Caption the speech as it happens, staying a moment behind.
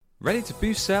Ready to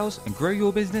boost sales and grow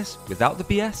your business without the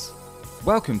BS?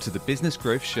 Welcome to the Business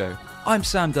Growth Show. I'm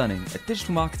Sam Dunning, a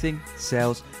digital marketing,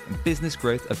 sales, and business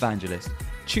growth evangelist.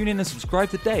 Tune in and subscribe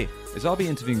today as I'll be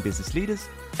interviewing business leaders,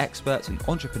 experts, and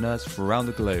entrepreneurs from around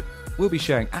the globe. We'll be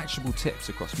sharing actionable tips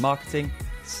across marketing,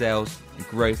 sales, and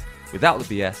growth without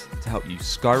the BS to help you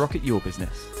skyrocket your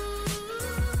business.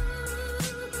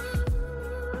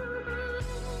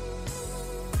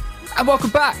 And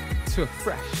welcome back to a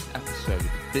fresh episode of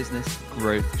the Business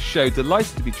Growth Show.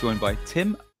 Delighted to be joined by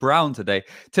Tim Brown today.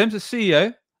 Tim's a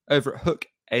CEO over at Hook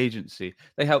Agency.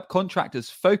 They help contractors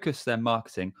focus their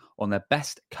marketing on their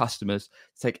best customers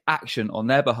to take action on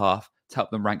their behalf to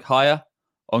help them rank higher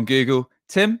on Google.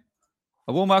 Tim,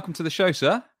 a warm welcome to the show,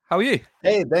 sir. How are you?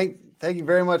 Hey, thank you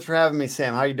very much for having me,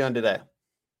 Sam. How are you doing today?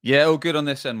 Yeah, all good on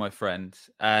this end, my friend.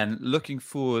 And looking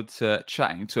forward to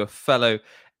chatting to a fellow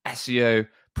SEO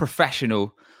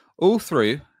professional all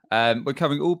through. We're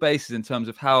covering all bases in terms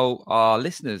of how our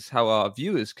listeners, how our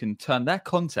viewers can turn their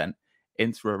content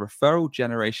into a referral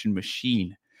generation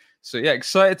machine. So yeah,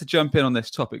 excited to jump in on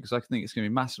this topic because I think it's going to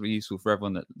be massively useful for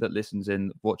everyone that listens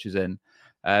in, watches in.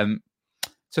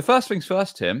 So first things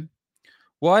first, Tim,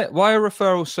 why are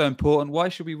referrals so important? Why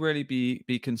should we really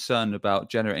be concerned about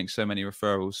generating so many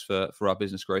referrals for our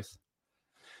business growth?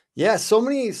 Yeah, so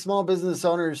many small business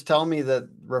owners tell me that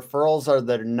referrals are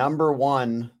their number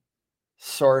one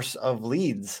source of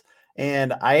leads.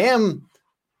 And I am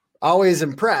always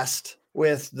impressed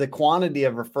with the quantity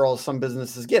of referrals some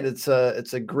businesses get. It's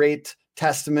a great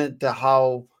testament to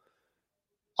how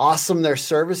awesome their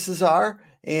services are.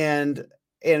 And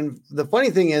the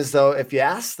funny thing is, though, if you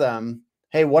ask them,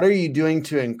 hey, what are you doing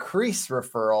to increase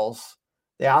referrals?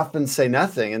 They often say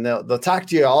nothing. And they'll talk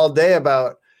to you all day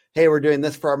about, hey, we're doing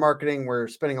this for our marketing. We're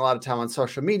spending a lot of time on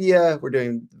social media. We're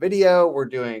doing video. We're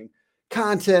doing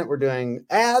content. We're doing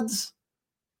ads.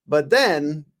 But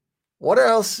then what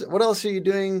else are you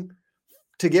doing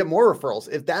to get more referrals?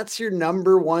 If that's your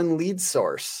number one lead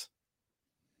source,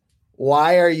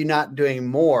 why are you not doing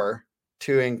more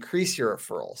to increase your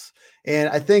referrals? And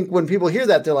I think when people hear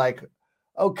that, they're like,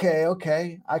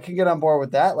 okay, I can get on board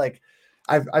with that. Like,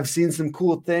 I've seen some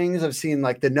cool things. I've seen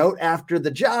like the note after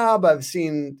the job. I've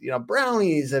seen,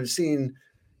 brownies. I've seen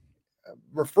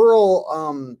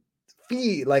referral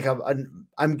fee. Like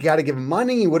I'm got to give them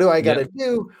money. What do I got to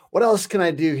do? What else can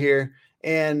I do here?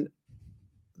 And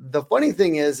the funny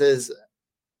thing is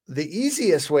the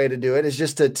easiest way to do it is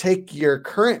just to take your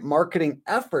current marketing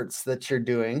efforts that you're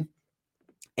doing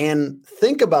and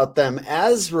think about them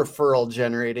as referral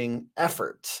generating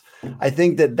efforts. I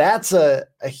think that that's a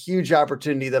huge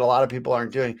opportunity that a lot of people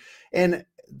aren't doing. And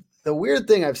the weird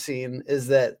thing I've seen is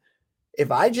that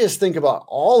if I just think about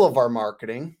all of our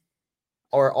marketing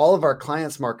or all of our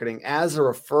clients' marketing as a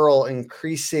referral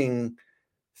increasing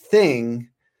thing,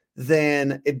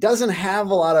 then it doesn't have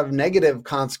a lot of negative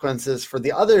consequences for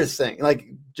the other thing, like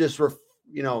just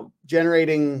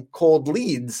generating cold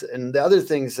leads and the other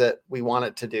things that we want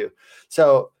it to do.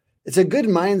 So it's a good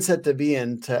mindset to be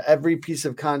in, to every piece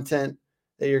of content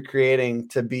that you're creating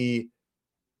to be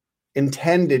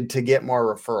intended to get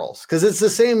more referrals. Because it's the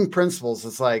same principles.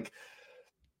 It's like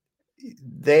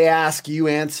they ask, you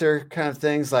answer kind of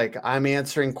things. Like I'm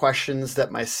answering questions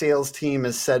that my sales team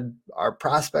has said our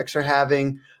prospects are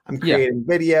having. I'm creating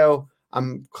video.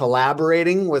 I'm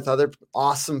collaborating with other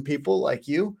awesome people like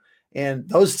you. And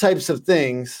those types of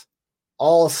things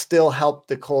all still help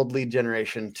the cold lead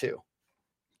generation too.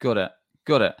 Got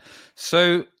it.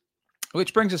 So,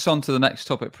 which brings us on to the next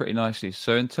topic pretty nicely.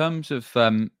 So in terms of,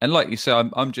 and like you say,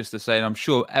 I'm just the same. I'm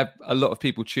sure a lot of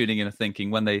people tuning in are thinking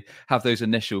when they have those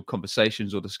initial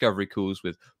conversations or discovery calls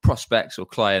with prospects or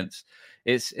clients,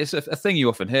 it's a thing you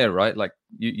often hear, right? Like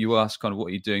you ask kind of what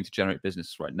are you doing to generate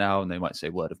business right now? And they might say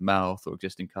word of mouth or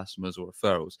existing customers or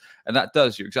referrals. And that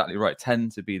does, you're exactly right,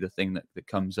 tend to be the thing that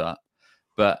comes up.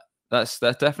 But that's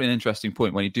definitely an interesting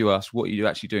point when you do ask what are you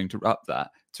actually doing to up that,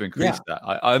 to increase that.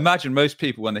 I imagine most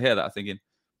people when they hear that are thinking,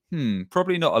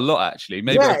 probably not a lot actually.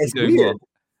 Maybe I it's doing weird. more.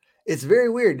 It's very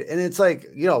weird. And it's like,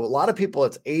 a lot of people,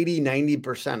 it's 80,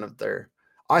 90% of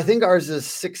I think ours is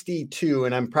 62.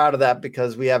 And I'm proud of that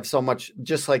because we have so much,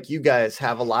 just like you guys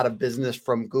have a lot of business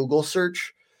from Google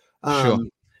search. Sure.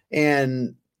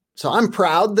 And so I'm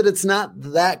proud that it's not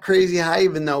that crazy high,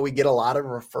 even though we get a lot of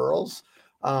referrals.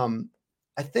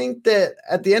 I think that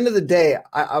at the end of the day,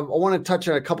 I want to touch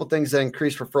on a couple things that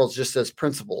increase referrals just as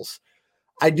principles.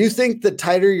 I do think the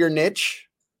tighter your niche,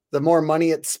 the more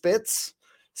money it spits.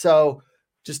 So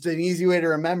just an easy way to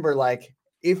remember, like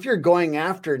if you're going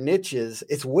after niches,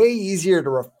 it's way easier to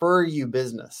refer you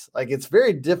business. Like it's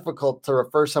very difficult to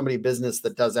refer somebody business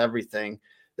that does everything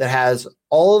that has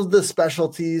all of the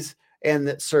specialties and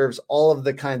that serves all of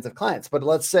the kinds of clients. But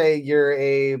let's say you're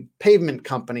a pavement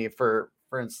company, for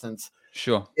instance.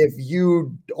 Sure. If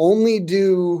you only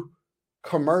do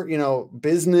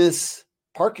business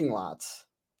parking lots,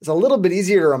 it's a little bit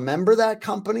easier to remember that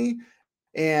company.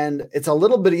 And it's a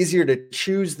little bit easier to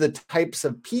choose the types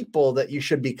of people that you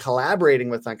should be collaborating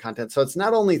with on content. So it's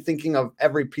not only thinking of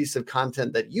every piece of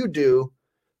content that you do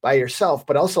by yourself,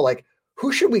 but also like,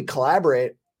 who should we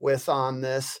collaborate with on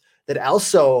this that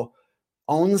also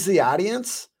owns the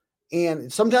audience?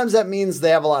 And sometimes that means they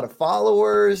have a lot of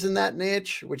followers in that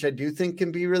niche, which I do think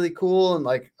can be really cool and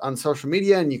like on social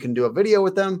media, and you can do a video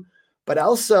with them, but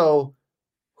also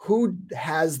who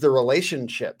has the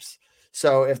relationships.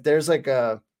 So if there's like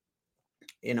a,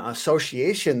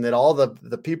 association that all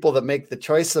the people that make the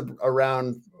choice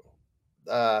around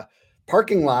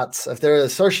parking lots, if they're an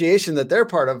association that they're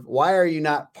part of, why are you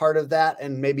not part of that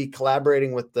and maybe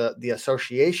collaborating with the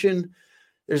association?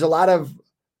 There's a lot of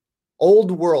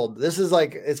old world. This is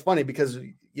like, it's funny because,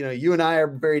 you and I are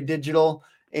very digital,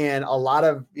 and a lot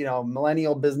of,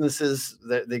 millennial businesses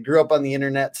that they grew up on the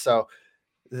internet. So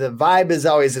the vibe is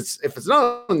always, if it's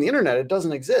not on the internet, it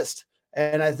doesn't exist.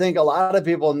 And I think a lot of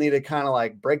people need to kind of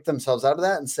like break themselves out of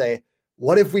that and say,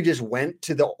 what if we just went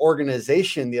to the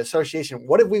organization, the association?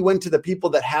 What if we went to the people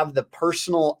that have the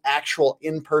personal, actual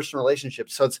in-person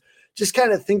relationships? So it's just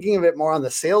kind of thinking of it more on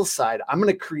the sales side. I'm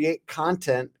going to create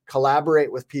content,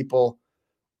 collaborate with people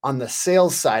on the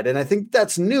sales side. And I think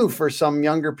that's new for some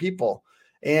younger people.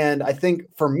 And I think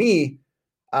for me,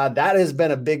 that has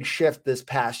been a big shift this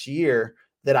past year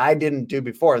that I didn't do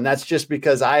before. And that's just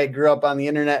because I grew up on the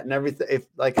internet and everything. If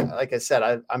like I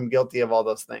said, I'm guilty of all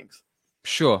those things.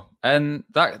 Sure. And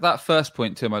that first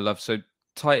point, Tim, I love. So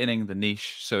tightening the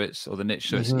niche, the niche,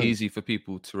 so it's easy for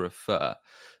people to refer.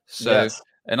 So, yes.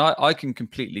 And I can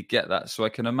completely get that. So I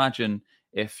can imagine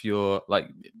if you're like,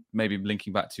 maybe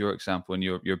linking back to your example, and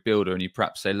you're a builder and you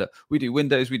perhaps say, look, we do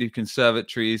windows, we do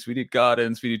conservatories, we do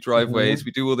gardens, we do driveways,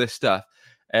 we do all this stuff.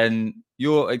 And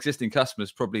your existing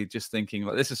customers probably just thinking,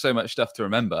 like, this is so much stuff to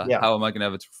remember. Yeah. How am I going to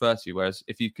ever refer to you? Whereas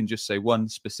if you can just say one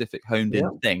specific honed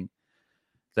in thing,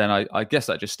 then I guess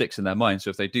that just sticks in their mind. So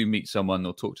if they do meet someone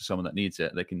or talk to someone that needs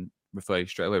it, they can refer you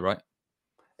straight away, right?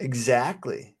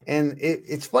 Exactly. And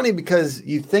it's funny because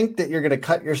you think that you're going to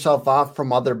cut yourself off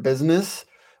from other business,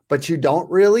 but you don't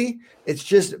really. It's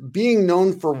just being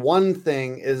known for one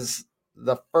thing is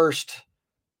the first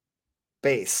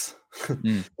base.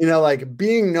 Like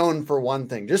being known for one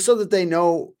thing, just so that they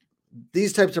know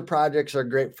these types of projects are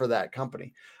great for that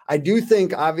company. I do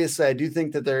think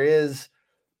that there is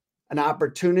an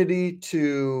opportunity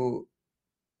to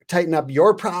tighten up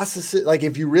your processes. Like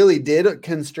if you really did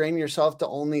constrain yourself to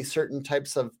only certain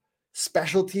types of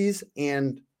specialties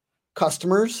and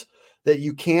customers, that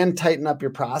you can tighten up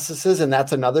your processes. And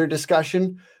that's another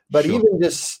discussion. But sure. Even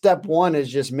just step one is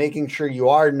just making sure you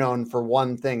are known for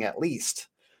one thing at least.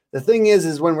 The thing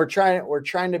is when we're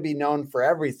trying to be known for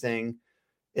everything,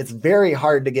 it's very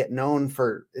hard to get known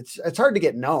for, it's hard to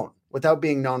get known without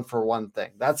being known for one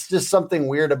thing. That's just something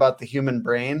weird about the human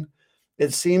brain.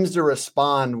 It seems to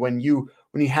respond when you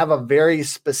have a very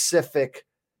specific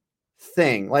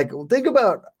thing. Like think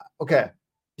about, okay,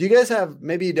 do you guys have,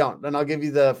 maybe you don't, and I'll give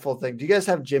you the full thing. Do you guys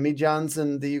have Jimmy John's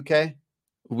in the UK?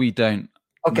 We don't.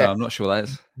 Okay. No, I'm not sure what that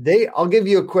is. I'll give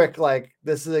you a quick,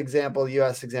 this is an example,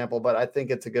 US example, but I think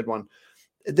it's a good one.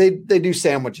 They do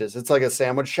sandwiches. It's like a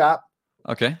sandwich shop.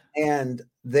 Okay. And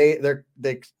they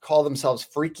call themselves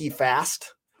Freaky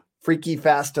Fast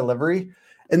Delivery.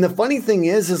 And the funny thing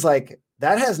is like,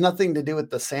 that has nothing to do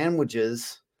with the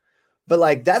sandwiches, but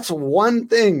like, that's one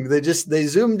thing. They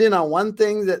zoomed in on one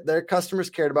thing that their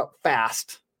customers cared about,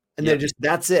 fast. And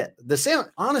that's it.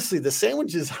 Honestly, the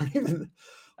sandwiches aren't even,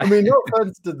 I mean, no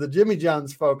offense to the Jimmy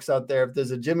John's folks out there, if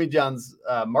there's a Jimmy John's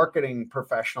marketing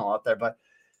professional out there, but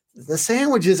the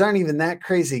sandwiches aren't even that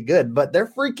crazy good, but they're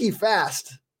freaky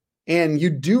fast. And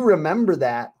you do remember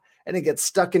that, and it gets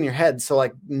stuck in your head. So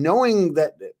like knowing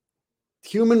that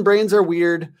human brains are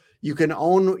weird, you can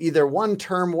own either one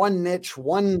term, one niche,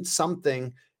 one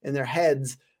something in their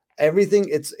heads. Everything,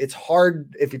 it's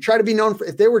hard. If you try to be known for,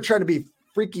 if they were trying to be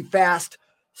freaky fast,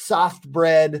 soft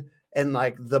bread, and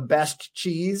like the best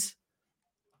cheese,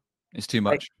 it's too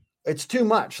much. It's too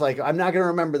much. Like, I'm not going to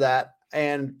remember that.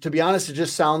 And to be honest, it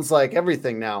just sounds like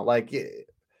everything now. Like,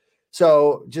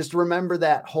 so just remember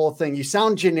that whole thing. You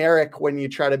sound generic when you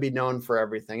try to be known for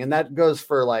everything. And that goes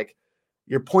for like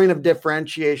your point of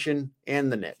differentiation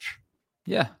and the niche.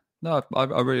 Yeah. No, I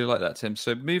really like that, Tim.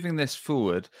 So moving this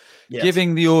forward,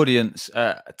 giving the audience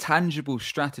a tangible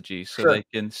strategy so they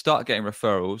can start getting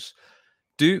referrals,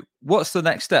 what's the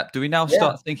next step? Do we now Yeah.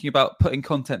 start thinking about putting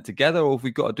content together, or have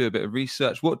we got to do a bit of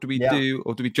research? What do we do,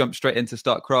 or do we jump straight into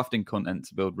start crafting content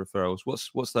to build referrals?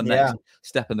 What's the next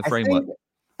step in the framework?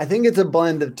 I think it's a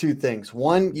blend of two things.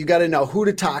 One, you got to know who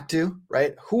to talk to,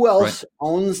 right? Who else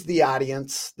owns the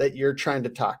audience that you're trying to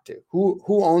talk to? Who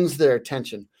owns their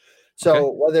attention? So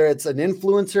whether it's an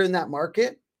influencer in that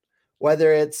market,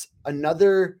 whether it's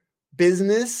another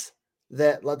business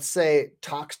that, let's say,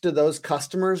 talks to those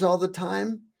customers all the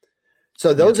time.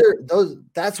 So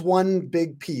that's one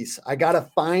big piece. I got to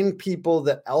find people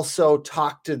that also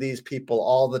talk to these people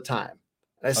all the time.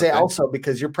 And I say also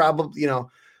because you're probably, a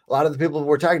lot of the people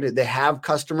we're talking to, they have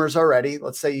customers already.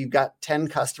 Let's say you've got 10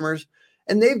 customers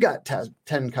and they've got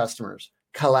 10 customers.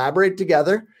 Collaborate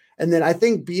together. And then I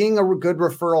think being a good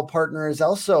referral partner is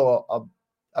also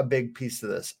a big piece of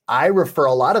this. I refer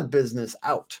a lot of business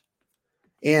out.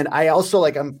 And I also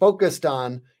I'm focused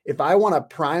on, if I want to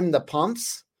prime the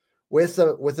pumps with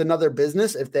another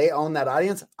business, if they own that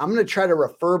audience, I'm going to try to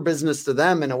refer business to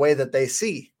them in a way that they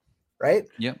see, right?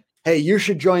 Yeah. Hey, you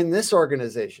should join this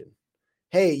organization.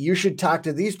 Hey, you should talk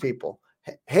to these people.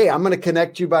 Hey, I'm going to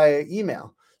connect you by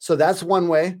email. So that's one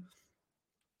way.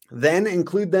 Then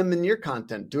include them in your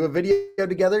content. Do a video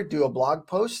together, do a blog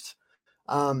post.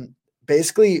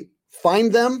 Basically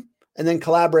find them and then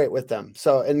collaborate with them.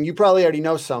 So, and you probably already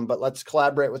know some, but let's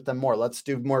collaborate with them more. Let's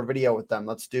do more video with them.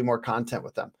 Let's do more content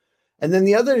with them. And then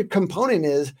the other component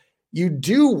is you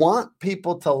do want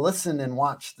people to listen and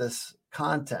watch this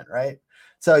content, right?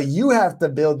 So you have to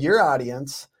build your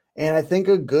audience. And I think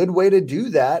a good way to do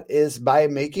that is by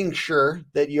making sure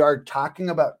that you are talking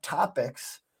about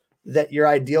topics that your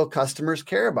ideal customers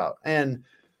care about. And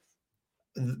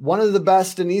one of the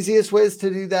best and easiest ways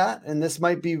to do that, and this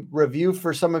might be review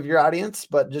for some of your audience,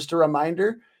 but just a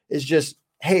reminder, is just,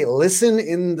 hey, listen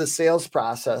in the sales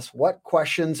process. What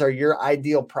questions are your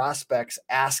ideal prospects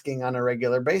asking on a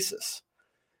regular basis?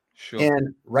 Sure.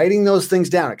 And writing those things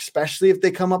down, especially if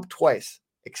they come up twice,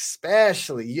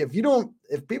 especially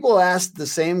if people ask the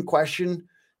same question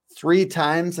 3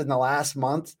 times in the last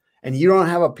month and you don't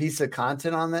have a piece of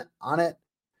content on it,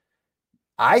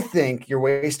 I think you're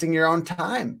wasting your own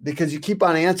time, because you keep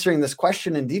on answering this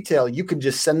question in detail. You could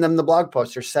just send them the blog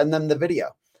post or send them the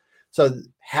video. So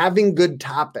having good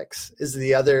topics is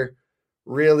the other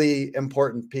really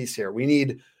important piece here. We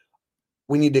need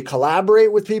to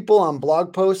collaborate with people on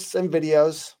blog posts and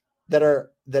videos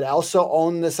that also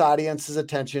own this audience's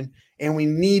attention. And we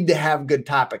need to have good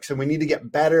topics, and we need to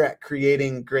get better at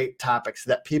creating great topics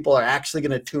that people are actually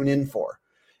going to tune in for.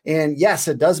 And yes,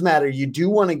 it does matter. You do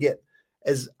want to get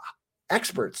as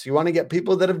experts. You want to get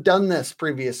people that have done this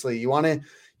previously. You want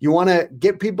to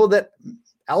get people that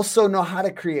also know how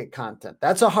to create content.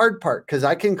 That's a hard part, because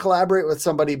I can collaborate with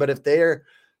somebody, but if they're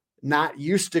not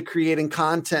used to creating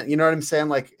content, you know what I'm saying?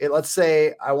 Let's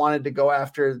say I wanted to go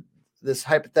after this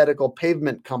hypothetical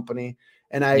pavement company,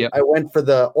 and I went for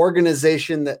the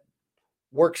organization that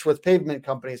works with pavement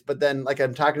companies, but then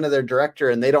I'm talking to their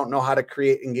director and they don't know how to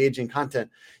create engaging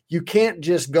content. You can't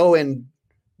just go in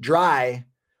dry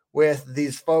with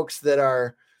these folks that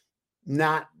are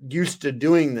not used to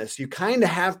doing this. You kind of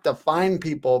have to find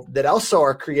people that also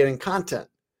are creating content.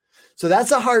 So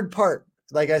that's a hard part.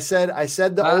 Like I said, that's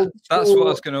what I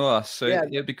was going to ask. So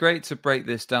it'd be great to break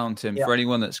this down, Tim, for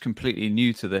anyone that's completely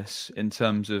new to this, in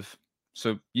terms of,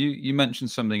 so you mentioned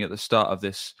something at the start of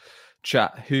this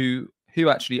chat, who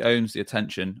actually owns the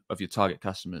attention of your target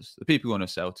customers, the people you want to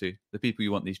sell to, the people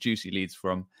you want these juicy leads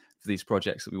from for these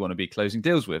projects that we want to be closing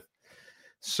deals with.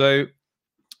 So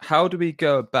how do we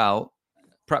go about,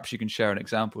 perhaps you can share an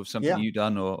example of something you've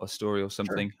done, or a story or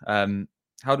something. Sure.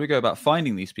 How do we go about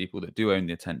finding these people that do own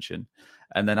the attention?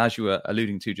 And then, as you were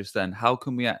alluding to just then, how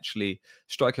can we actually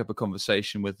strike up a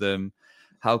conversation with them?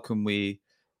 How can we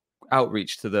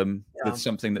outreach to them with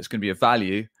something that's going to be of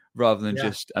value, rather than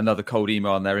just another cold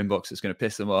email on their inbox that's going to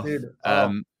piss them off? Dude,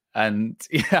 and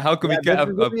how can we get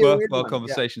a worthwhile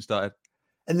conversation started?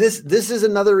 And this is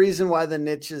another reason why the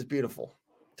niche is beautiful,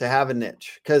 to have a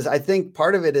niche, because I think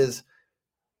part of it is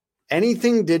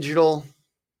anything digital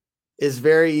is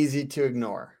very easy to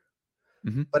ignore.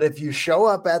 Mm-hmm. But if you show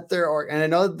up at and I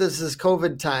know this is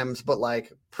COVID times, but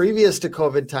previous to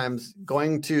COVID times,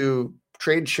 going to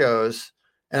trade shows,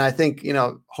 and I think,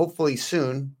 hopefully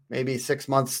soon, maybe 6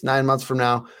 months, 9 months from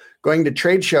now, going to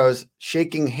trade shows,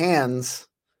 shaking hands,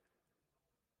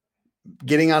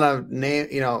 getting on a name,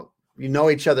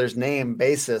 each other's name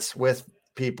basis with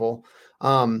people.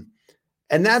 And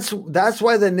that's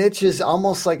why the niche is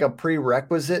almost like a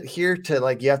prerequisite here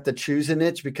to you have to choose a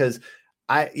niche, because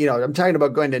I'm talking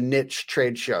about going to niche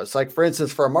trade shows. For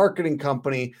instance, for a marketing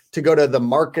company to go to the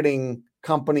marketing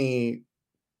company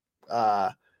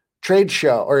trade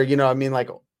show, or, like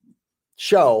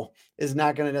show is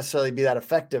not going to necessarily be that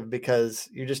effective, because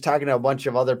you're just talking to a bunch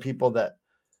of other people that,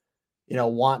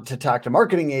 want to talk to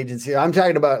marketing agency. I'm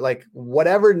talking about like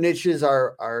whatever niches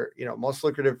are, most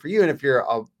lucrative for you. And if you're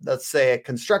let's say a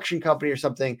construction company or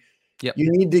something, yep.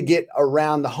 you need to get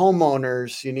around the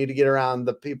homeowners. You need to get around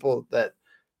the people that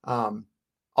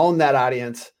own that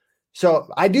audience. So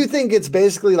I do think it's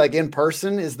basically like in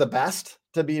person is the best,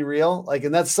 to be real. Like,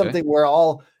 and that's something we're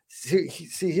all see.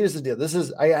 Here's the deal. This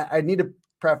is, I need to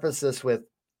preface this with,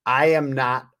 I am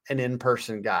not an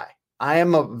in-person guy. I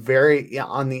am a very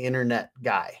on the internet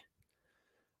guy.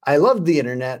 I love the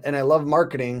internet and I love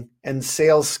marketing, and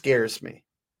sales scares me.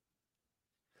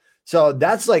 So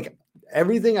that's like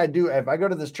everything I do. If I go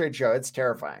to this trade show, it's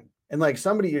terrifying. And like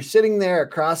you're sitting there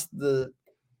across the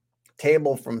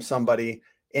table from somebody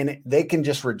and they can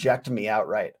just reject me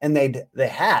outright. And they did.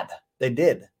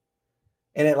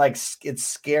 And it's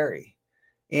scary.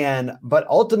 But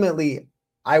ultimately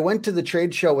I went to the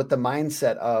trade show with the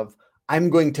mindset of, I'm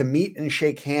going to meet and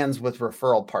shake hands with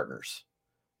referral partners.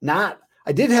 I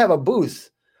did have a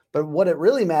booth, but what it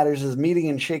really matters is meeting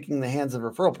and shaking the hands of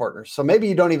referral partners. So maybe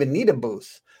you don't even need a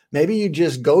booth. Maybe you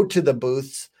just go to the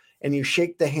booths and you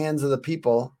shake the hands of the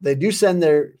people. They do send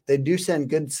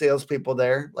good salespeople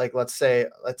there. Like let's say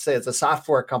it's a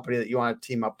software company that you want to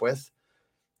team up with.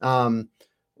 Let's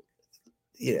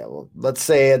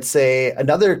say it's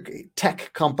another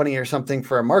tech company or something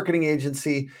for a marketing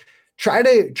agency. Try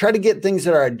to get things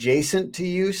that are adjacent to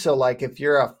you. So like if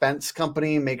you're a fence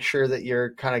company, make sure that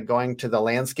you're kind of going to the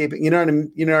landscaping. You know what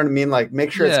I mean? Like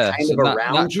make sure it's kind of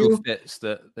around you. Fits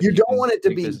that you don't want it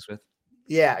to be.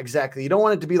 Yeah, exactly. You don't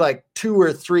want it to be like 2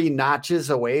 or 3 notches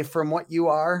away from what you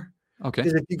are. Okay.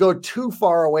 Because if you go too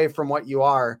far away from what you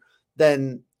are,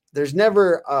 then there's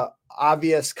never a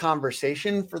obvious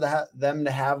conversation for them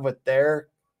to have with their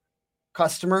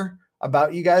customer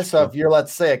about you guys. So if you're,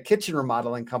 let's say, a kitchen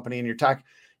remodeling company and you're trying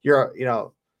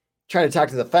to talk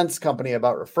to the fence company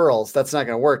about referrals, that's not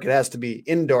going to work. It has to be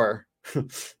indoor.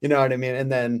 You know what I mean?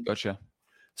 And then gotcha.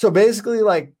 So basically,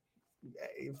 like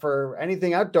for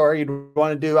anything outdoor, you'd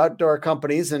want to do outdoor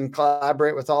companies and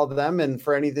collaborate with all of them. And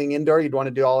for anything indoor, you'd want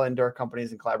to do all indoor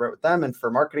companies and collaborate with them. And for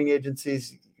marketing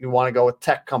agencies, you want to go with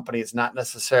tech companies, not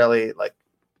necessarily like,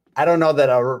 I don't know that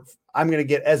I'm going to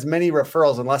get as many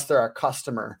referrals unless they're a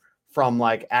customer from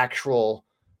like actual,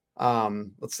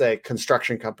 let's say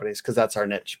construction companies, because that's our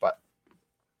niche. But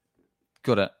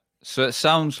got it. So it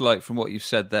sounds like from what you've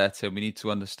said there, Tim, we need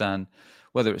to understand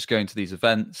whether it's going to these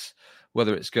events,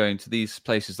 whether it's going to these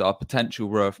places that are potential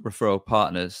referral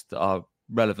partners that are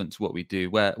relevant to what we do,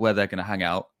 where they're going to hang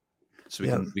out, so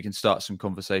we can start some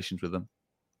conversations with them.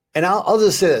 And I'll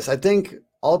just say this. I think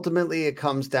ultimately it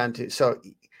comes down to, so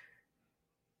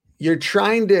you're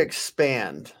trying to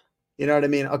expand. You know what I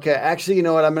mean? Okay, actually, you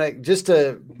know what? I'm going to, just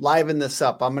to liven this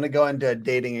up, I'm going to go into a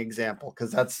dating example,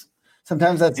 because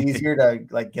sometimes that's easier to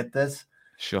like get this.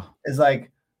 Sure. It's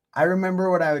like, I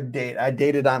remember when I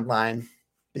dated online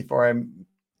before I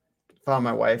found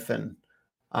my wife, and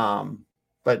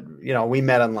but we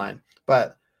met online.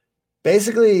 But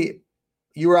basically,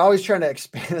 you were always trying to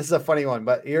expand. This is a funny one,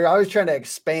 but you're always trying to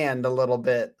expand a little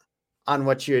bit on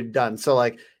what you had done. So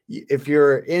like if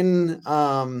you're in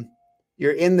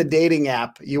the dating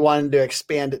app, you wanted to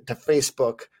expand it to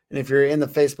Facebook. And if you're in the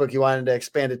Facebook, you wanted to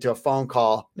expand it to a phone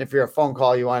call. And if you're a phone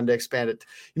call, you wanted to expand it.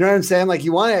 You know what I'm saying? Like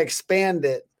you want to expand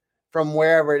it from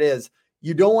wherever it is.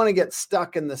 You don't want to get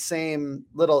stuck in the same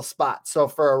little spot. So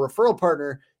for a referral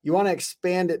partner, you want to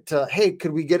expand it to, hey,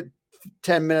 could we get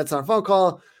 10 minutes on a phone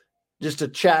call just to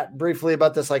chat briefly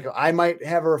about this? Like I might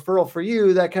have a referral for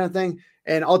you, that kind of thing.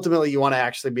 And ultimately you want to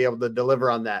actually be able to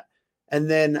deliver on that. And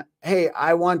then, hey,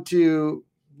 I want to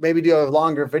maybe do a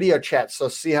longer video chat. So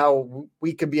see how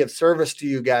we could be of service to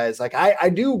you guys. Like I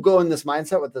do go in this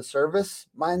mindset with the service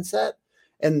mindset.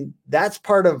 And that's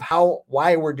part of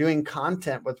why we're doing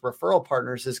content with referral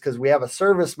partners, is because we have a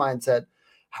service mindset.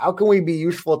 How can we be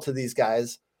useful to these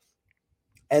guys?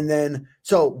 And then,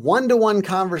 so one-to-one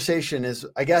conversation is,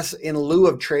 I guess, in lieu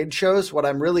of trade shows, what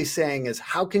I'm really saying is,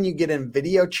 how can you get in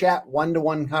video chat,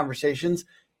 one-to-one conversations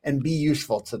and be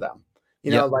useful to them?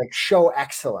 Like show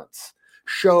excellence,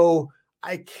 show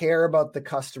I care about the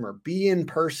customer, be in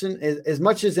person as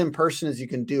much as in person as you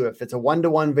can do. If it's a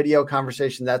one-to-one video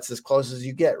conversation, that's as close as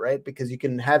you get, right? Because you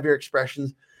can have your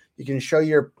expressions, you can show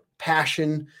your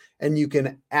passion, and you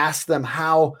can ask them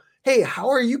how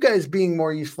are you guys being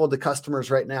more useful to customers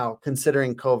right now,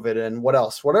 considering COVID, and what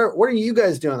else? What are you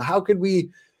guys doing? How could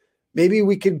maybe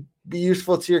we could be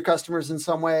useful to your customers in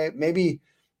some way? Maybe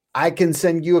I can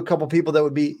send you a couple people that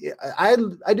would be, I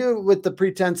do it with the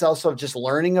pretense also of just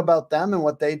learning about them and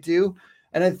what they do.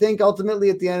 And I think ultimately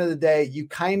at the end of the day, you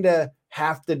kind of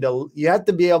have to, you have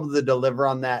to be able to deliver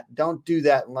on that. Don't do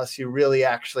that unless you really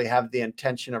actually have the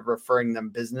intention of referring them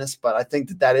business. But I think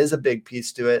that that is a big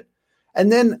piece to it. And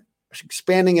then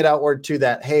expanding it outward to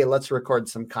that, hey, let's record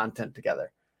some content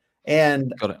together.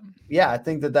 And Got it. Yeah, I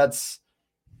think that that's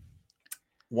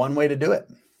one way to do it.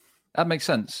 That makes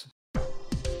sense.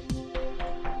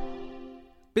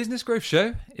 Business Growth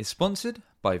Show is sponsored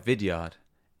by Vidyard.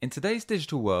 In today's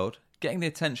digital world, getting the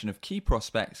attention of key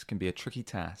prospects can be a tricky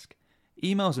task.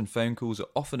 Emails and phone calls are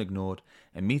often ignored,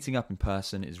 and meeting up in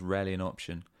person is rarely an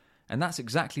option. And that's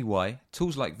exactly why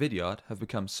tools like Vidyard have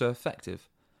become so effective.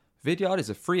 Vidyard is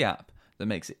a free app that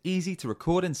makes it easy to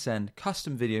record and send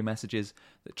custom video messages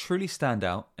that truly stand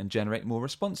out and generate more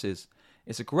responses.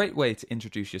 It's a great way to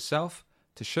introduce yourself,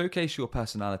 to showcase your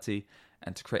personality,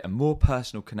 and to create a more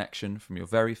personal connection from your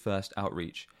very first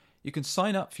outreach. You can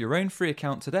sign up for your own free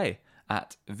account today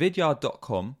at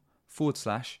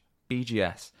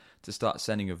vidyard.com/BGS to start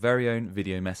sending your very own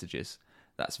video messages.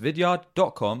 That's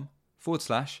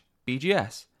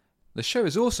vidyard.com/BGS. The show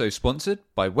is also sponsored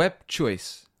by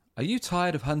WebChoice. Are you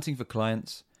tired of hunting for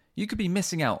clients? You could be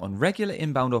missing out on regular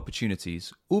inbound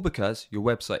opportunities, all because your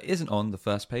website isn't on the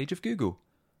first page of Google.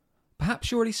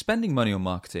 Perhaps you're already spending money on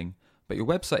marketing, but your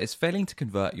website is failing to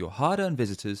convert your hard-earned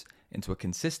visitors into a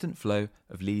consistent flow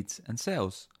of leads and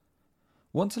sales.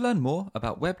 Want to learn more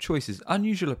about WebChoice's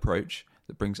unusual approach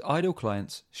that brings ideal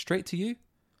clients straight to you?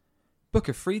 Book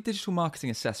a free digital marketing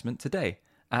assessment today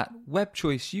at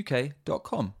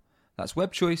webchoiceuk.com. That's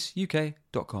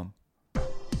webchoiceuk.com.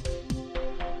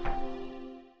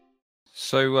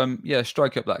 So,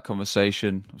 strike up that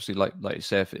conversation. Obviously, like you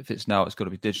say, if it's now, it's got to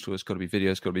be digital, it's got to be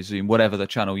video, it's got to be Zoom, whatever the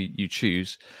channel you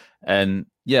choose. And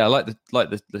I like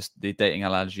the dating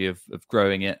analogy of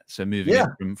growing it. So moving it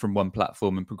from one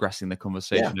platform and progressing the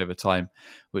conversation over time,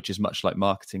 which is much like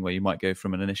marketing, where you might go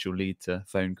from an initial lead to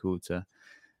phone call to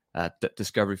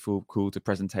discovery call to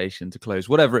presentation to close,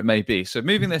 whatever it may be. So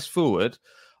moving this forward,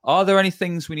 are there any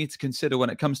things we need to consider when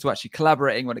it comes to actually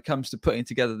collaborating, when it comes to putting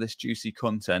together this juicy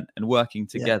content and working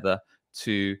together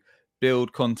to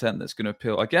build content that's going to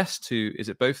appeal, I guess, to, is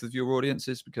it both of your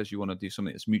audiences, because you want to do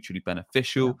something that's mutually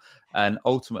beneficial and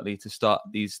ultimately to start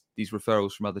these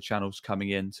referrals from other channels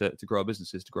coming in to grow our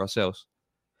businesses, to grow our sales?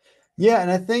 Yeah. And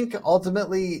I think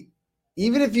ultimately,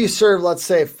 even if you serve, let's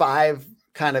say, 5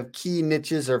 kind of key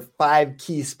niches or 5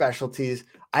 key specialties,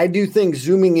 I do think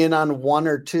zooming in on 1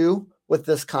 or 2 with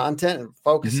this content and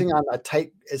focusing on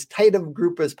as tight of a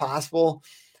group as possible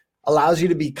allows you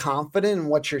to be confident in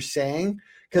what you're saying.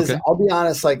 Because I'll be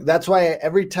honest, like that's why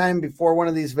every time before one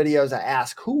of these videos, I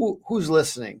ask who's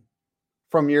listening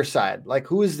from your side, like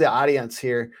who is the audience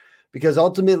here? Because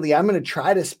ultimately I'm going to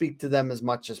try to speak to them as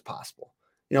much as possible.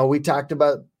 You know, we talked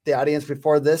about the audience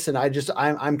before this, and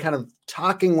I'm kind of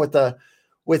talking with a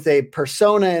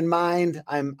persona in mind.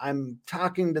 I'm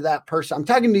talking to that person. I'm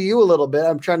talking to you a little bit.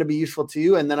 I'm trying to be useful to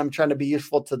you. And then I'm trying to be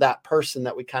useful to that person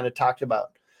that we kind of talked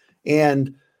about.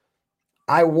 And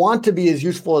I want to be as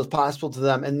useful as possible to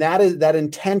them. And that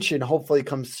intention hopefully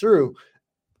comes through.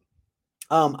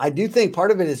 I do think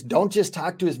part of it is don't just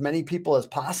talk to as many people as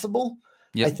possible.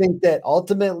 Yep. I think that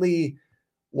ultimately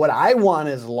what I want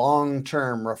is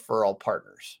long-term referral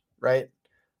partners, right?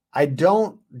 I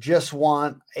don't just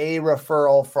want a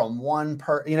referral from one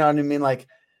you know what I mean? Like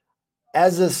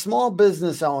as a small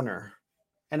business owner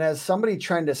and as somebody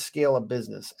trying to scale a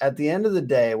business, at the end of the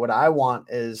day, what I want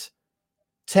is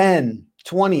 10,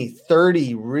 20,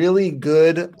 30 really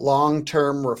good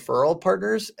long-term referral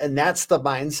partners. And that's the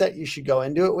mindset you should go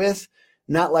into it with.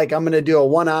 Not like I'm going to do a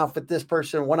one-off with this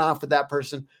person, one-off with that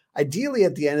person. Ideally,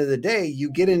 at the end of the day,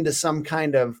 you get into some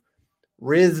kind of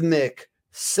rhythmic,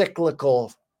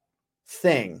 cyclical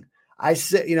thing. I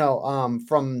said,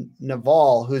 from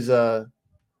Naval, who's a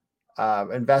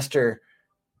investor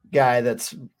guy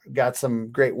that's got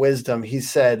some great wisdom. He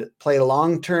said, play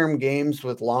long-term games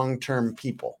with long-term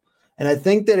people. And I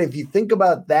think that if you think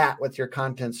about that with your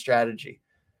content strategy,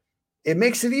 it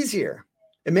makes it easier.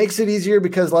 It makes it easier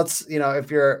because I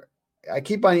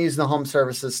keep on using the home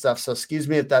services stuff. So excuse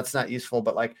me if that's not useful,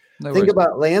 but think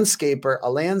about a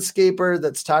landscaper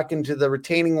that's talking to the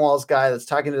retaining walls guy, that's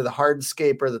talking to the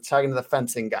hardscaper, that's talking to the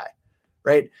fencing guy,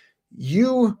 right?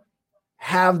 You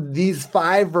have these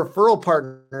 5 referral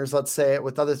partners, let's say it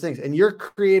with other things, and you're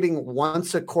creating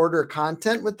once a quarter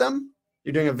content with them.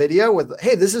 You're doing a video with,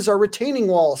 hey, this is our retaining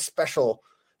wall special.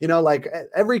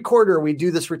 Every quarter we do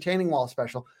this retaining wall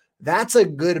special. That's a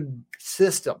good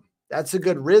system. That's a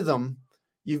good rhythm.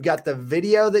 you've got the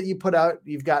video that you put out,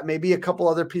 you've got maybe a couple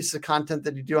other pieces of content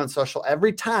that you do on social.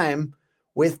 Every time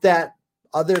with that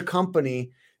other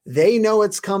company, they know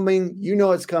it's coming, you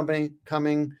know it's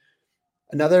coming.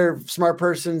 Another smart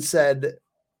person said,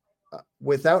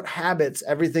 without habits,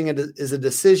 everything is a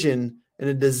decision, and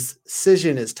a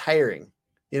decision is tiring.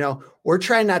 We're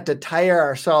trying not to tire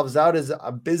ourselves out as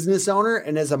a business owner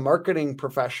and as a marketing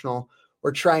professional.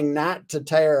 We're trying not to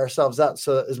tire ourselves out.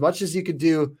 So as much as you could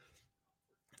do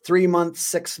 3-month,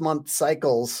 6-month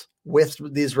cycles with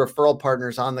these referral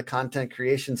partners on the content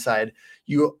creation side,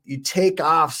 you take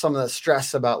off some of the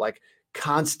stress about like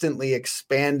constantly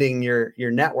expanding your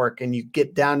network, and you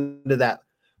get down to that.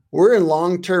 We're in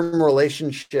long-term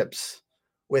relationships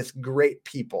with great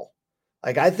people.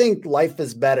 Like, I think life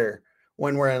is better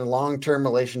when we're in long-term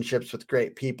relationships with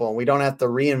great people and we don't have to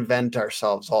reinvent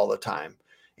ourselves all the time.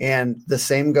 And the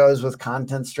same goes with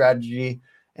content strategy.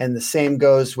 And the same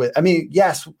goes with,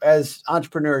 yes, as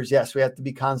entrepreneurs, yes, we have to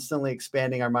be constantly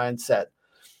expanding our mindset.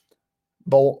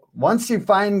 But once you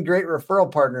find great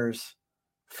referral partners,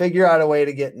 figure out a way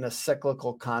to get in a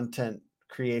cyclical content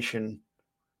creation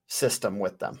system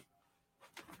with them.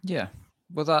 Yeah,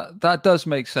 well, that does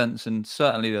make sense, and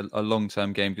certainly a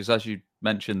long-term game, because as you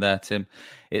mentioned there, Tim,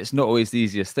 it's not always the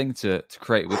easiest thing to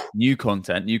create with new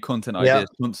content ideas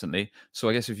constantly. So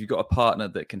I guess if you've got a partner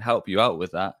that can help you out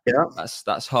with that,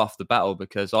 that's half the battle,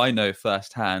 because I know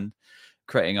firsthand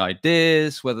creating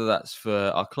ideas, whether that's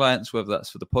for our clients, whether that's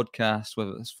for the podcast,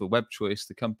 whether that's for WebChoice,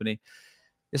 the company,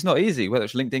 it's not easy, whether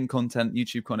it's LinkedIn content,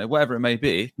 YouTube content, whatever it may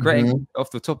be. Creating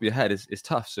off the top of your head is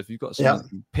tough. So if you've got someone who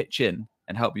can pitch in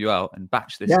and help you out and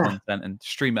batch this content and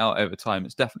stream it out over time,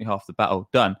 it's definitely half the battle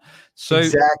done. So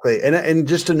exactly. And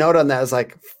just a note on that is,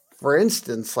 like, for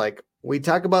instance, like, we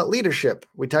talk about leadership,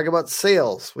 we talk about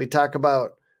sales, we talk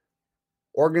about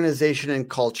organization and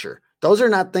culture. Those are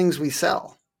not things we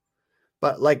sell,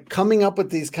 but like coming up with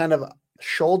these kind of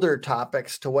shoulder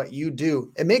topics to what you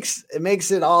do, it makes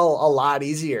it all a lot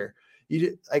easier.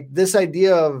 You like this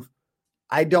idea of,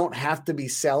 I don't have to be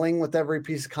selling with every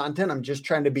piece of content, I'm just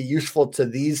trying to be useful to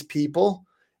these people,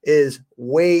 is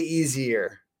way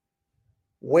easier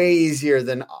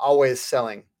than always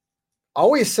selling.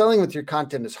 Always selling with your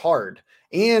content is hard,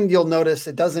 and you'll notice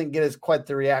it doesn't get as quite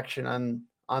the reaction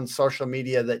on social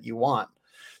media that you want.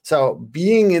 So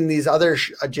being in these other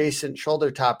adjacent shoulder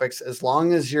topics, as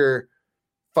long as you're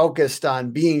focused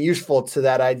on being useful to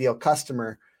that ideal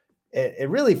customer, it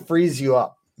really frees you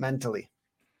up mentally.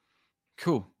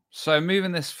 Cool. So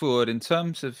moving this forward in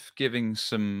terms of giving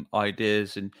some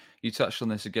ideas, and you touched on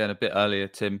this again a bit earlier,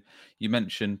 Tim, you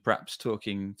mentioned perhaps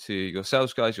talking to your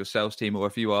sales guys, your sales team, or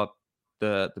if you are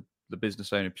the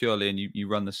business owner purely and you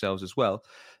run the sales as well,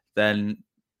 then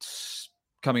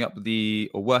coming up with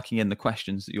or working in the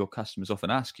questions that your customers often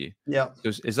ask you. Yeah.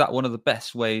 So is that one of the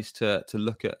best ways to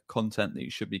look at content that you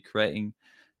should be creating,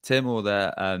 Tim, or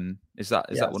is that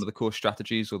one of the core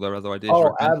strategies, or there are other ideas?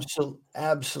 Oh,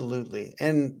 absolutely.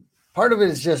 And part of it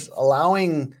is just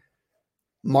allowing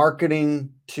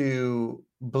marketing to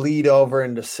bleed over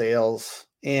into sales.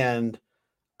 And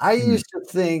I used to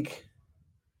think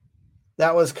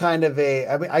that was kind of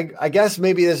I guess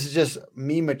maybe this is just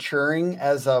me maturing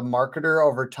as a marketer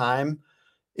over time.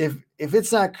 If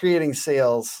it's not creating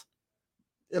sales,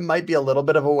 it might be a little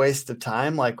bit of a waste of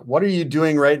time. Like, what are you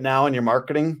doing right now in your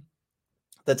marketing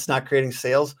that's not creating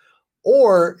sales?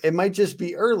 Or it might just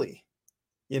be early,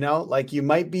 like you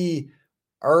might be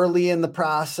early in the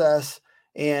process,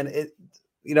 and it,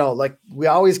 like we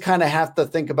always kind of have to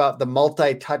think about the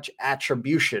multi-touch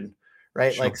attribution,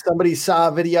 right? Sure. Like somebody saw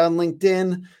a video on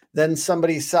LinkedIn, then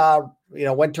somebody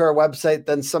went to our website,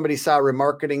 then somebody saw a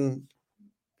remarketing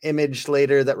image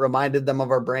later that reminded them of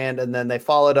our brand, and then they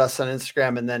followed us on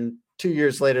Instagram, and then 2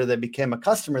 years later they became a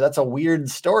customer. That's a weird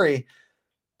story,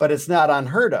 but it's not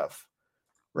unheard of,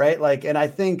 right? Like, and I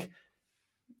think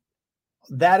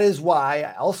that is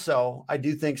why also I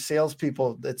do think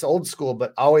salespeople, it's old school,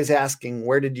 but always asking,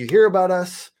 where did you hear about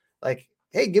us? Like,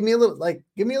 hey, give me a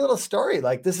little story.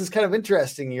 Like, this is kind of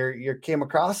interesting. You came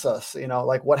across us,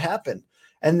 like what happened?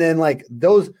 And then like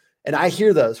those, and I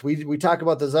hear those, we talk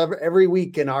about those every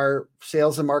week in our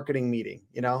sales and marketing meeting,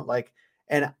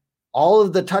 and all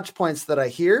of the touch points that I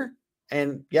hear,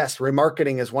 and yes,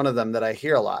 remarketing is one of them that I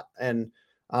hear a lot. And,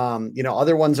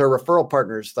 other ones are referral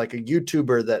partners, like a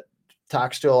YouTuber that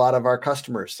talks to a lot of our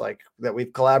customers, like that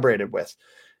we've collaborated with.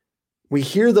 We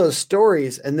hear those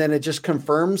stories, and then it just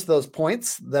confirms those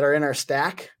points that are in our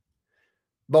stack.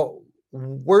 But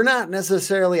we're not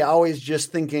necessarily always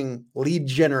just thinking lead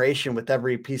generation with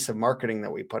every piece of marketing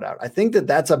that we put out. I think that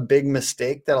that's a big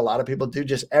mistake that a lot of people do.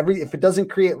 Just if it doesn't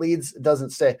create leads, it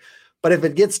doesn't stay. But if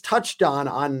it gets touched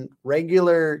on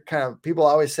regular kind of, people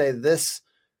always say this,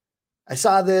 I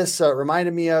saw this, so it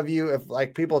reminded me of you. If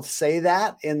like people say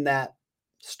that in that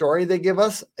story they give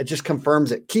us, it just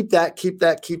confirms it. Keep that.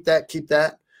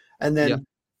 And then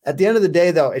at the end of the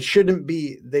day, though, they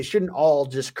shouldn't all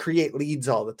just create leads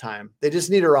all the time. They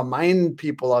just need to remind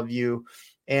people of you.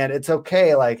 And it's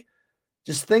okay. Like,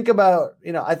 just think about,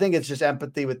 I think it's just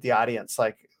empathy with the audience.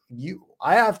 Like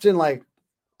yesterday,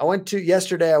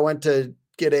 I went to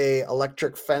get a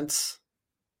electric fence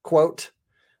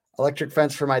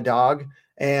for my dog.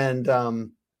 And I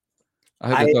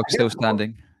hope the dog's still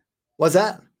standing. What's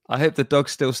that? I hope the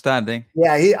dog's still standing.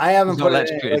 Yeah, I haven't put it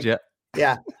in, yet.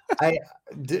 Yeah.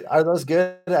 Are those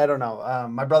good? I don't know.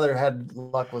 My brother had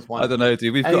luck with one. I don't know,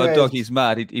 dude. We've got a dog. He's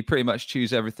mad. He pretty much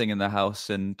chews everything in the house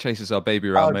and chases our baby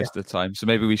around most of the time. So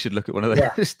maybe we should look at one of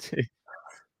those too.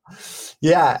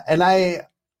 Yeah. And I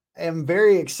am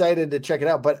very excited to check it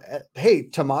out. But hey,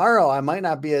 tomorrow I might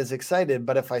not be as excited,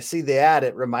 but if I see the ad,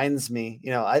 it reminds me,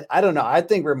 I don't know. I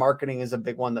think remarketing is a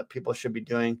big one that people should be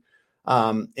doing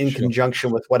in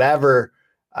conjunction with whatever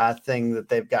thing that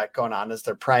they've got going on as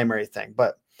their primary thing.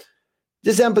 But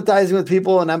just empathizing with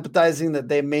people and empathizing that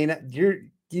they may not,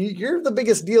 you're the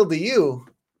biggest deal to you.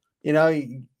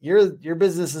 Your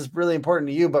business is really important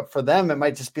to you, but for them, it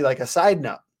might just be like a side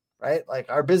note, right?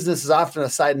 Like our business is often a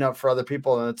side note for other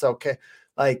people, and it's okay.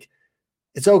 Like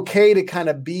it's okay to kind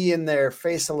of be in their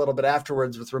face a little bit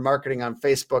afterwards with remarketing on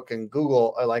Facebook and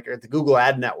Google, or the Google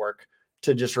ad network,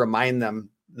 to just remind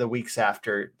them the weeks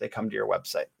after they come to your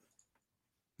website.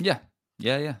 Yeah.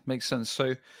 Makes sense.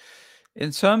 So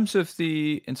in terms of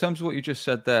what you just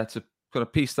said there, to kind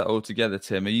of piece that all together,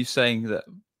 Tim, are you saying that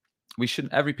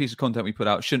every piece of content we put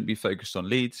out shouldn't be focused on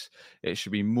leads? It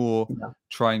should be more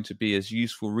trying to be as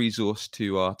useful resource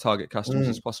to our target customers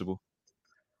as possible?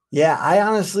 Yeah, I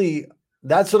honestly,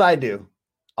 that's what I do.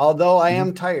 Although I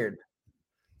am tired.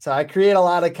 So I create a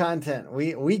lot of content.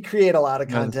 We create a lot of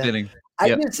content.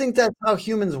 I just think that's how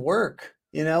humans work.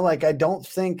 I don't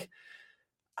think,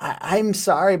 I'm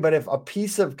sorry, but if a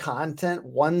piece of content,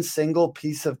 one single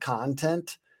piece of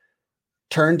content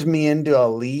turned me into a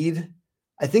lead,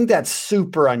 I think that's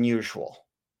super unusual.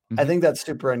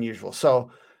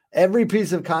 So every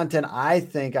piece of content, I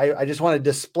think I just want to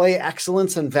display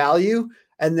excellence and value.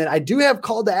 And then I do have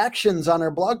call to actions on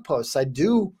our blog posts. I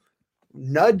do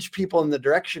nudge people in the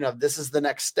direction of this is the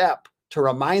next step, to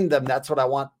remind them that's what I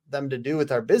want them to do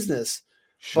with our business.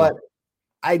 But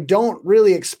I don't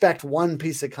really expect one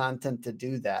piece of content to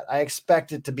do that. I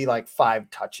expect it to be like 5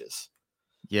 touches.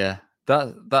 Yeah,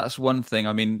 that's one thing.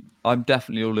 I mean, I'm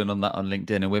definitely all in on that on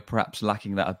LinkedIn, and we're perhaps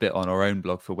lacking that a bit on our own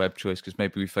blog for WebChoice because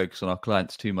maybe we focus on our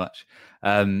clients too much.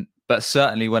 But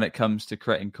certainly when it comes to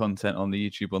creating content on the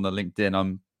YouTube, on the LinkedIn,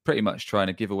 I'm pretty much trying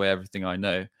to give away everything I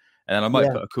know. And I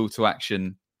might put a call to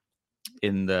action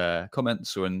in the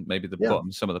comments or in maybe the bottom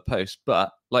of some of the posts.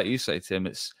 But like you say, Tim,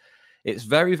 it's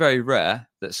very, very rare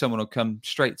that someone will come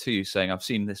straight to you saying, I've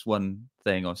seen this one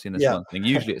thing, or I've seen this one thing.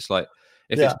 Usually it's like,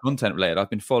 if it's content related, I've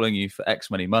been following you for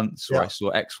X many months, or I saw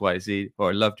X, Y, Z, or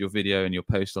I loved your video and your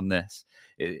post on this.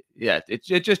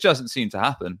 It just doesn't seem to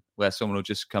happen where someone will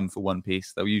just come for one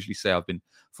piece. They'll usually say, I've been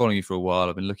following you for a while,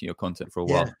 I've been looking at your content for a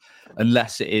while,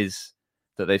 unless it is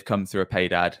that they've come through a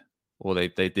paid ad, or they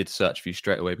did search for you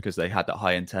straight away because they had that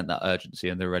high intent, that urgency,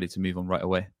 and they're ready to move on right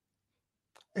away.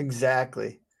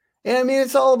 Exactly. And I mean,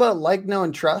 it's all about like, know,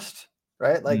 and trust,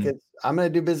 right? Like I'm going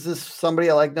to do business with somebody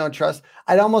I like, know, and trust.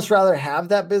 I'd almost rather have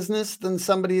that business than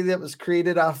somebody that was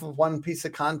created off of one piece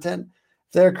of content.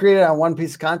 If they're created on one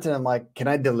piece of content, I'm like, can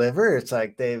I deliver? It's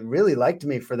like, they really liked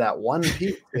me for that one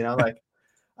piece,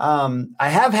 I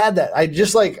have had that. I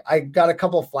got a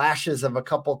couple flashes of a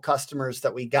couple customers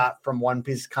that we got from one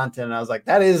piece of content. And I was like,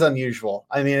 that is unusual.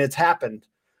 I mean, it's happened.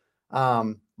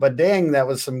 But dang, that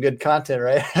was some good content,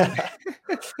 right?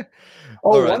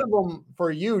 Right. One of them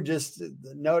for you, just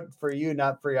note for you,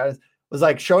 not for you, was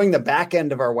like showing the back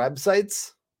end of our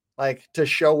websites, like to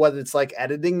show what it's like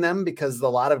editing them, because a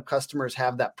lot of customers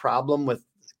have that problem with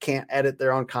can't edit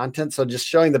their own content. So just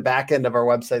showing the back end of our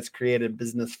websites created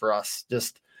business for us,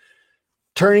 just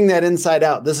turning that inside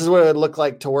out. This is what it would look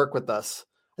like to work with us.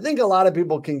 I think a lot of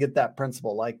people can get that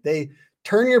principle. Like they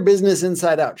turn your business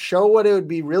inside out, show what it would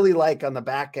be really like on the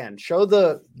back end, show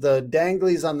the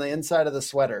danglies on the inside of the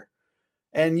sweater.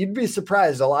 And you'd be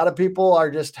surprised. A lot of people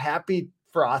are just happy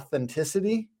for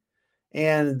authenticity,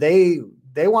 and they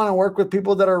want to work with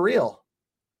people that are real.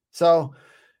 So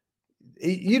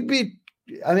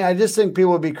I just think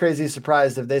people would be crazy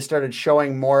surprised if they started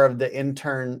showing more of the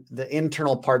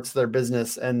internal parts of their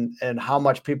business and how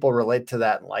much people relate to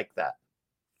that and like that.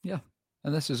 Yeah.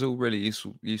 And this is all really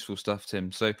useful stuff,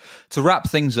 Tim. So to wrap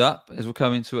things up, as we're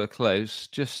coming to a close,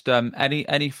 just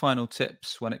any final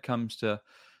tips when it comes to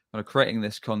kind of creating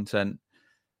this content,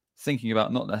 thinking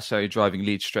about not necessarily driving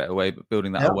leads straight away, but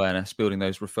building that awareness, building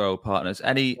those referral partners.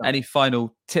 Any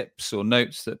final tips or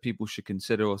notes that people should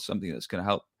consider, or something that's going to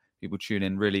help people tune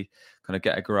in, really kind of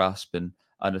get a grasp and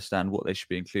understand what they should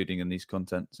be including in these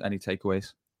contents? Any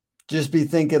takeaways? Just be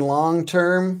thinking long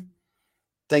term,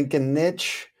 thinking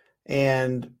niche,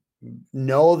 and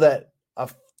know that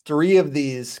 3 of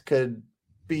these could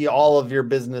be all of your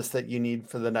business that you need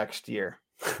for the next year.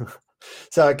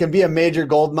 So it can be a major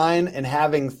gold mine, and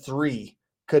having 3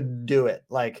 could do it.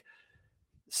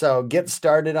 So get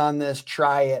started on this,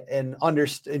 try it, and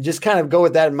just kind of go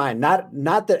with that in mind.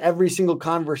 Not that every single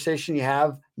conversation you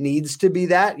have needs to be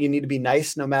that. You need to be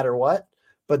nice no matter what.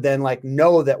 But then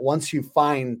know that once you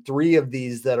find 3 of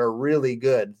these that are really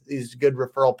good, these good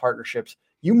referral partnerships,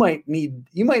 you might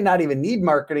not even need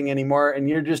marketing anymore, and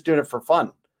you're just doing it for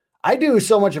fun. I do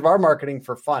so much of our marketing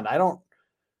for fun. I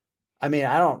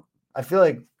feel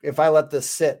like if I let this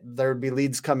sit, there would be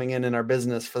leads coming in our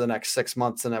business for the next 6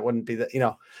 months, and it wouldn't be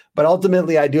that, but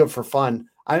ultimately I do it for fun.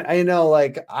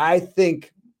 I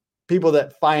think people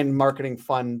that find marketing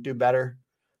fun do better.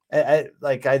 I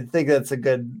think that's a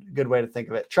good way to think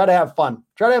of it. Try to have fun.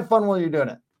 Try to have fun while you're doing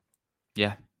it.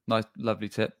 Yeah. Nice, lovely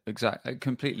tip. Exactly. I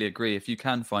completely agree. If you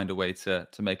can find a way to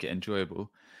make it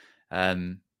enjoyable,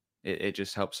 it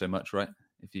just helps so much, right?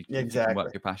 If you can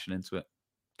work your passion into it.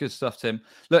 Good stuff, Tim.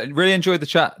 Look, really enjoyed the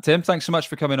chat, Tim. Thanks so much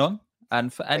for coming on.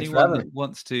 And for anyone that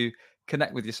wants to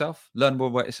connect with yourself, learn more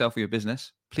about yourself or your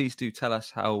business, please do tell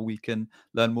us how we can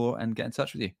learn more and get in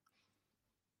touch with you.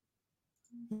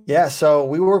 Yeah, so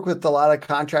we work with a lot of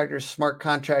contractors, smart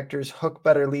contractors, hook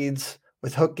better leads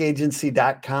with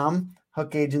hookagency.com.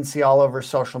 Hook Agency all over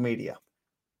social media.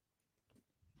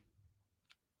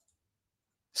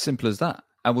 Simple as that.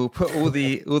 And we'll put all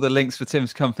the links for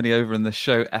Tim's company over in the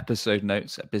show episode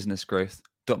notes at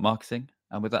businessgrowth.marketing.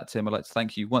 And with that, Tim, I'd like to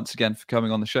thank you once again for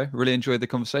coming on the show. Really enjoyed the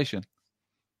conversation.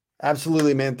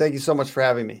 Absolutely, man. Thank you so much for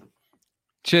having me.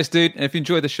 Cheers, dude. And if you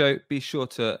enjoyed the show, be sure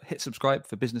to hit subscribe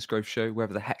for Business Growth Show,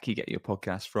 wherever the heck you get your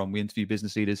podcast from. We interview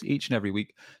business leaders each and every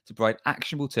week to provide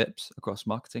actionable tips across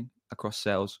marketing, across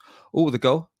sales, all with the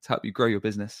goal to help you grow your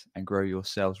business and grow your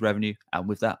sales revenue. And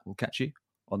with that, we'll catch you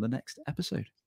on the next episode.